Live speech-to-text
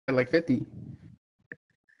like 50.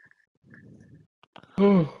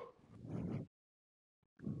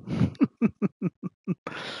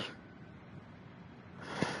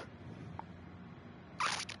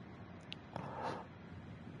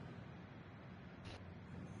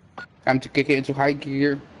 Time to kick it into high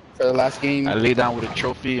gear for the last game. I lay down with a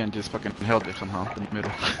trophy and just fucking held it somehow in the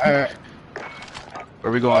middle. Alright. Where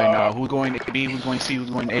are we going? Who's going B? Who's going C? Who's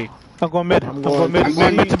going A? I'm going mid. I'm going mid. I'm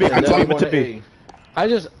going mid to B. I'm going mid to B. I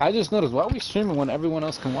just noticed, why are we streaming when everyone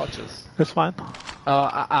else can watch us? That's fine.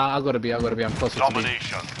 I'll go to B. I'm closer to B.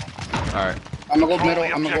 Alright. I'm gonna go middle.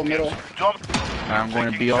 I'm gonna go middle. I'm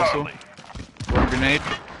going to B also. One grenade.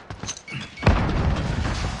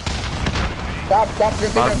 Stop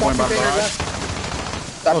container, Going by container garage. left.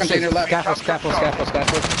 Stop container left. Scaffold.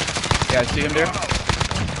 Yeah, I see him there.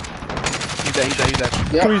 He's dead.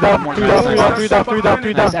 Yep. Three down.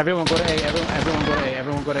 Nice, everyone go to A.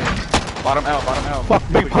 Everyone go to A. Bottom L. Fuck,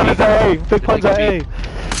 big punch at A. Big punch at A.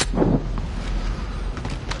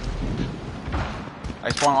 I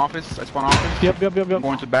spawn office. Yep. I'm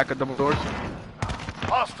going to back at double doors.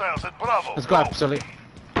 Hostiles at Bravo. Let's go, absolutely.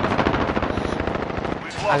 I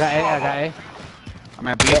got A. I'm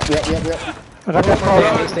at B. Yep. I got that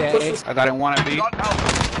cross. Stay at A. I got in one at B.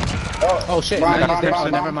 Oh shit, Bomb, no, bomb, he's there, bomb,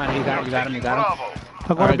 so bomb. never mind. You got him.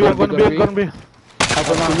 I'm going to be. I'm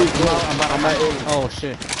oh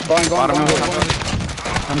shit. Going. Bottom L.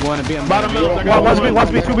 I'm going to be. Bottom middle.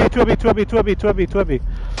 One B, 2B.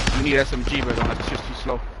 You need SMG, but it's just too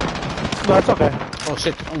slow. No, it's okay. Oh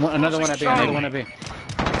shit, another one at B.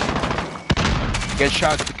 Get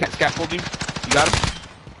shot at the scaffolding. You got him?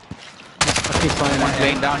 He's flying One's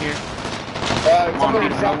laying down here. Somebody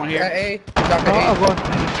One drop here. at A. Drop at I'm A. going.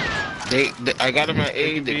 I got him at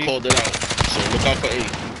A, they called it out. So look out for A.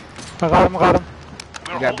 I got him.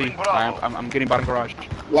 You got B. I'm getting bottom garage.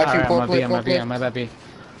 Watching Alright, forklift. I'm at B.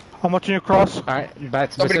 How much in your cross? Alright, back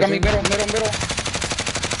to Somebody coming position. middle.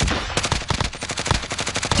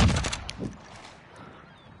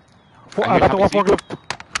 I got the one forklift.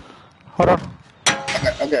 Hold on.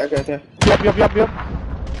 Okay. Yep.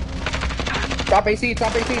 Top AC.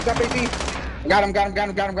 Got him. Good.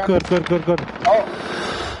 Oh.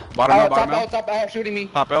 Bottom L. Top L, shooting me.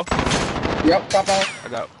 Top L. Yep, top L.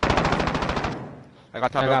 I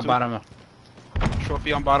got top I L got too. bottom L.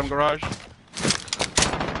 Trophy on bottom garage.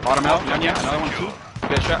 Bottom L. Yeah. Another one too.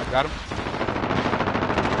 Get shot. Got him.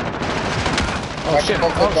 Oh shit,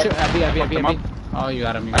 at B. Oh, you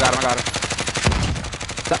got him. I got him.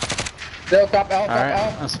 Still top L. Alright,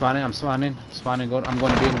 I'm spawning. I'm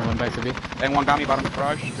going to B, I'm going back to B. And one got me bottom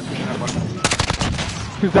garage. They're pushing that bottom.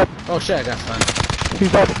 He's dead. Oh shit, I got stunned.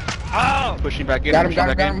 He's dead. Oh! Pushing back in. Got him.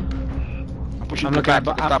 I'm pushing I'm back looking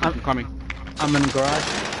in. at- Stop him from coming. I'm in the garage.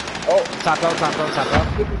 Oh. Top L.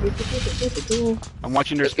 I'm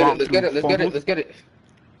watching their Let's get spawn. it. Let's get it.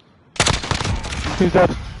 He's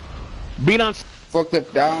dead. Beat on.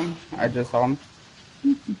 Forklift down. I just saw him.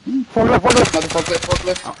 Forklift. Another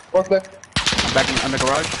forklift. I'm back in the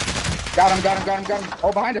garage. Got him.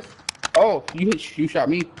 Oh, behind us. Oh, you shot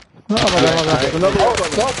me. Oh my god. Oh,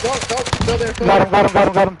 dope. Still there.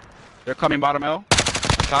 Got him. They're coming bottom L.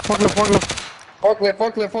 Top. Forklift.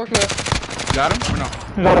 Forklift. Got him or no?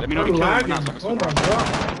 Got Let him. me know if you kill him or not. So got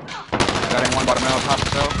him one bottom L. Top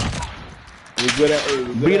cell. We good at A.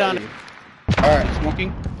 Beat on it. Alright.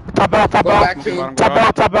 Smoking. Top L. Go back to. Top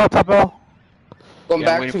L. Going Yeah,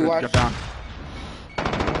 back waiting to for it watch. jump down.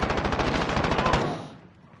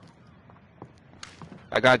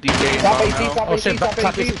 I got DJ. Top bottom AC, L. top Oh shit, top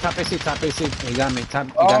AC. He got me. You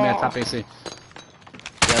got me at top AC. Yeah,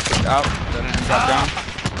 kicked out. Let him drop down.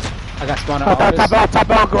 I got spawned out office. Top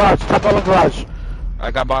L garage.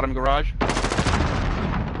 I got bottom garage.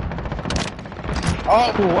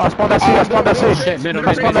 Oh, Ooh, I spawned that C. Oh shit, middle.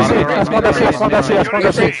 I spawned that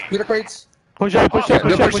C. Peter crates. Push A. They're pushing A.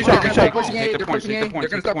 They're Take the points, pushing A. take the They're points, gonna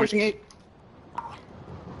take start the pushing A.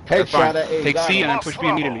 That's fine. Headshot at A. Take got C him. and then push B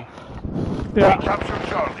immediately. Yeah. Capture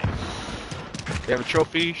Charlie. They have a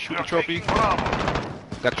trophy. Shoot the You're trophy. taking Bravo.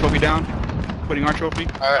 Got the trophy down. Putting our trophy.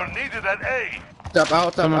 You're needed at A. Top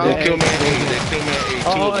out. They kill me at A.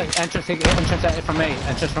 Oh, entrance from A.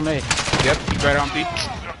 Entrance from A. Yep, he's right on B. You're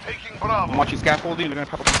taking I'm Bravo. watching scaffolding. They're gonna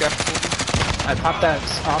pop up the scaffolding. I popped that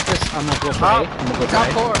office. I'm gonna go for A. Top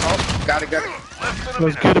four. Oh, got it.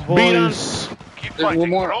 Let's get it, boys. Keep There's fighting. one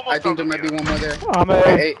more. We're I almost think there out might be of one more there. I'm A.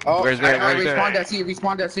 Hey, oh, Where's that? I Where's that? respawned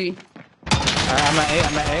that C. Alright, I'm at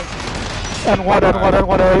A. And one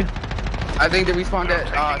A. I think they respawned that.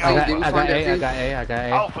 I got A.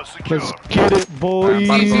 Alpha secure. Let's get it, boys.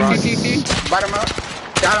 C. Bottom up.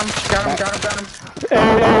 Got him. A.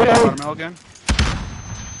 Bottom L again.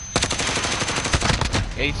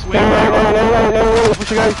 A swing. Hey,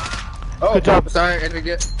 push you guys. Oh, Good job. Sorry, I didn't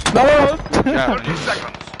get. No. Yeah, 30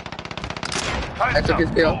 seconds. I Time's took up. his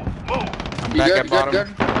kill. Move. I'm You back good? at You bottom. good?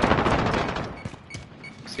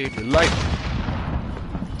 Save your life.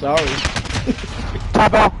 Sorry.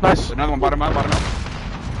 Top out. Nice. Another one, bottom out, bottom out.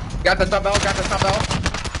 Got the top out. Got the top out.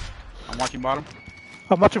 I'm watching bottom.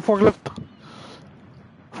 I'm watching forklift.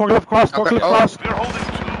 Forklift cross. Okay. Forklift Oh. cross. We're holding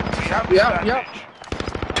 2. We have the Yeah, advantage.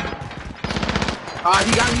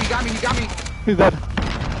 He got me. He got me. He got me. He's dead.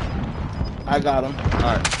 I got him.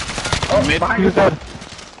 Alright. Oh, Mid. behind He's you. dead.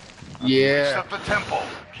 Yeah. Set the tempo.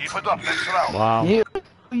 Keep it up next round. Wow. Yeah.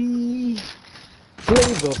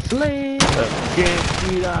 Flavor, flavor. Can't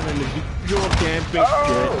beat on in the video, can't beat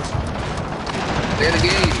Stay in the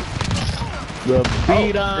game. the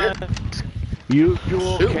beat on. You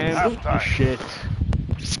sure Shoot. can't beat the Halftime. shit.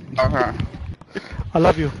 Okay. I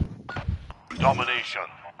love you. Domination.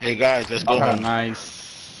 Hey guys, let's go Oh, home.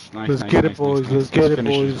 nice. Nice. Let's nice, get it, nice, boys. nice, Let's nice. get it, Finish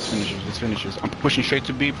boys. this, finish this, let's finish this. I'm pushing straight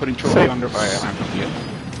to B, putting trophy Safe. under. Alright, I'm yeah.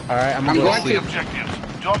 Alright, I'm I'm gonna go going The sleep. to. objectives.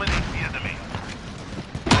 Dominate the enemy.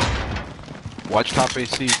 Watch top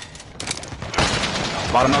AC.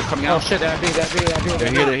 Bottom out coming Oh out. shit, that B.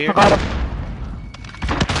 They're here, they're I here. got him.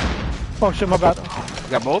 Oh shit, my bad. You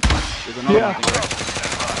got both? There's another Yeah. one. Right?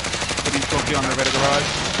 Putting trophy on the red garage.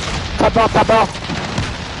 Top out, top out.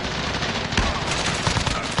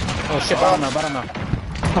 Oh shit, bottom out, bottom out.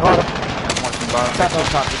 I got him. I'm watching bottom. They're still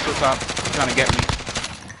top, they're still top. They're trying to get me.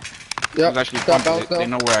 Yep. It's actually Top fun. out They still.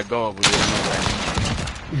 know where I go, but they don't know where I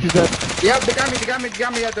He's dead. Yep, they got me. They got me. They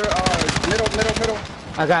got me at the middle.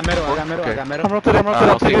 I got middle, I got middle, I Okay. got I'm middle. rotating, I'll take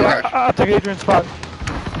I'm it. rotating. I'll take Adrian's spot.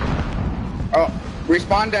 Oh,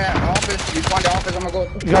 respawn that office. Respawn the office. I'm gonna go.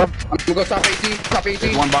 You got him. I'm gonna go top 18. Top 18.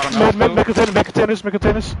 There's one bottom out Make still.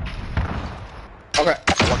 containers. Okay.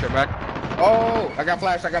 Watch your back. Oh, I got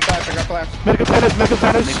flash. Make containers.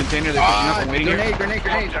 They container, there's nothing waiting here. Grenade.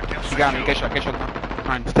 Objectives You got me, secure. get shot.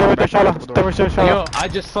 Fine. Stay right there, Shala. Stay right there, Yo, Shala. I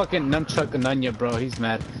just fucking nunchuck Nanya, bro. He's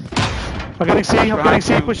mad. I'm getting C. I'm getting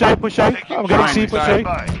C. Push A. Push A. I'm getting C. Push A.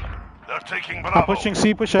 Bye. They're taking Bravo. I'm pushing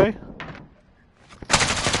C. Push A.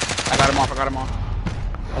 I got him off,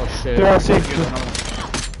 Oh shit. They're all C. Here's another one.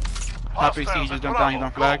 Top AC, he Hostiles just at jumped down, he's on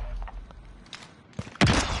Bravo. flag.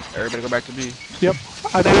 Everybody go back to B. Yep.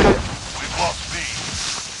 I did it. We've lost B.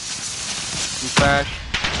 Two flash.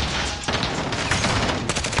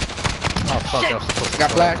 Oh fuck, I was supposed to Got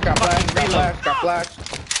throw flash. it. Got flash.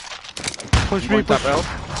 Push You me. going top Push. L?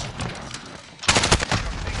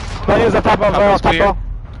 Right, here's the top ball. Top L's Top clear. ball.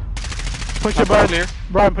 Push Top it, Brian. clear.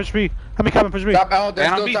 Brian, push me. Let me come and push me. Top L. There's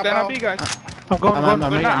Stand on still B, top stand on L. B, guys. I'm going. I'm They're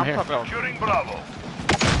here, not, I'm I'm here. top L. Securing Bravo.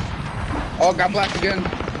 Oh, got flash again.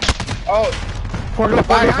 Oh, Forklift.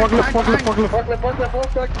 behind.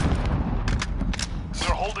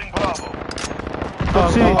 We're holding Bravo. Don't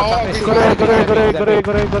see. Oh, Go there.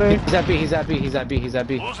 He's at B, he's at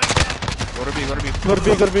B. Losing. Go to B. Go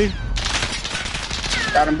to B.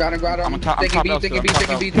 Got him. I'm on top, I'm Taking top L B. still, I'm Taking top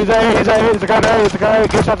B. L. He's A. He's a guy there.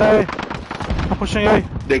 Get shot there. I'm pushing A.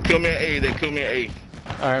 They kill me at A.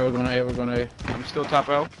 Alright, we're going A. I'm still top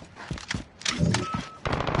L.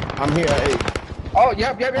 I'm here at A. Oh,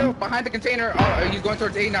 yep. Behind the container. Oh, he's going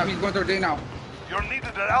towards A now. You're needed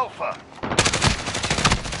at Alpha.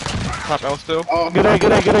 Top L still. Oh, Get A.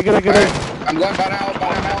 I'm going bottom out.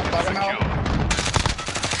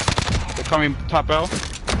 They're coming top L.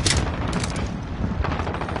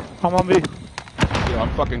 I'm on B. Yo, I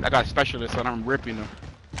got specialists and I'm ripping them.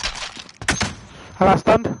 I got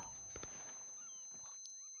stunned.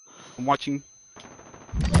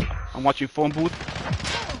 I'm watching phone booth.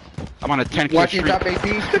 I'm on a 10 kill Watching streak. top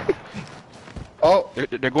AC. Oh,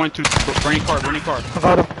 They're going to running car. I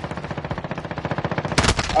got him.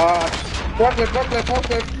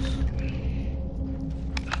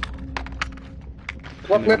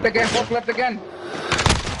 forklift. Forklift again.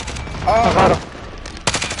 I got him.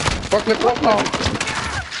 Forklift.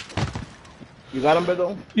 You got him,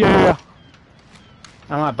 Beto? Yeah.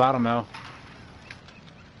 I'm at bottom L.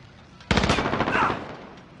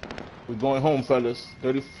 We're going home, fellas.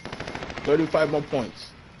 35 more points.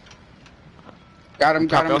 Got him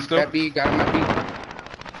Top L still? at B.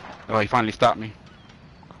 Oh, he finally stopped me.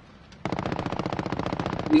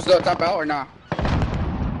 You still top L or not?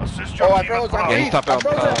 Assist your Oh, I team froze. at Bravo. Yeah, he's top L.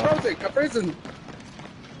 I'm freezing.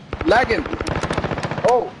 Lagging.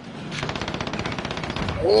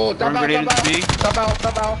 Oh, top Run grenade into B. Top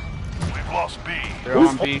out. We've lost B. They're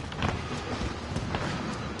on B.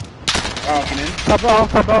 Oh, Top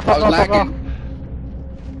out. I was lagging.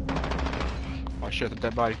 Oh shit, the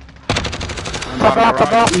dead body. Top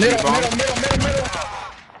out. Middle.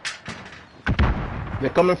 They're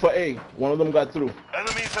coming for A. One of them got through.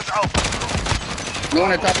 Enemies at Alpha. No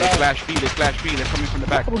one at top They out. flash B, they flash B, they're coming from the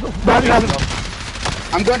back.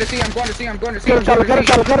 I'm going to see, I'm going to see, I'm going to see. Get him, Shala, get him,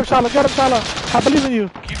 Shala, get him, Shala, get him, Shala. I believe in you.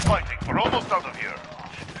 Keep fighting. We're almost out of here.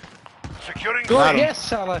 Securing Go, C. yes,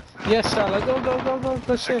 Shala. Yes, Shala. Go, go, go, go.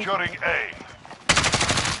 Let's see. Securing A.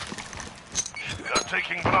 We are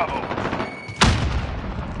taking Bravo.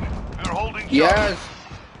 We're holding Charlie. Yes.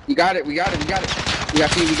 We got it, we got it, we got it. We got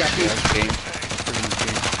C, we got C. That's game.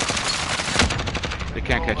 They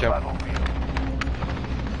can't catch up.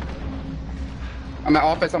 I'm at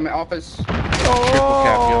office, I'm at office. Triple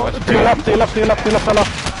cap, yo. That's To your left, to your left, to your left, to your left, Shala.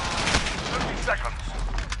 30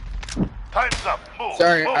 seconds. Time's up. Move.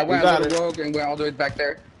 Sorry, move. I went got a little it. rogue and went all the way back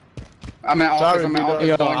there. I'm at office, Sorry, I'm at we office.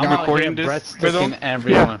 Yo, going I'm down. recording this Brett's rhythm? sticking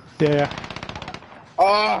everyone. Yeah.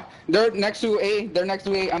 Oh, they're next to A. They're next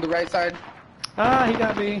to A on the right side. Ah, he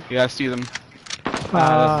got me. Yeah, I see them.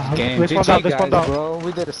 Ah, this game. This one GG, down, this one guys, down. bro.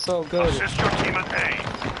 We did it so good. Assist your team at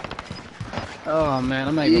A. Oh, man.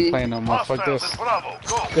 I'm not even playing no more. Fuck Hostiles this. at Bravo.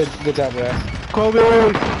 Go. Good job, guys.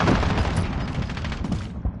 Kobe.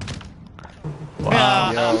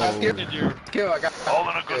 Wow. Yo. Kill, I got All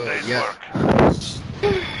in a good day's yeah. work.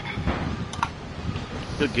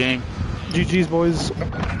 Good game. GG's, boys.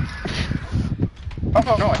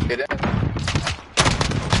 Oh, no, I didn't.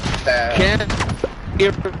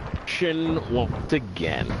 Can once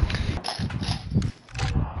again.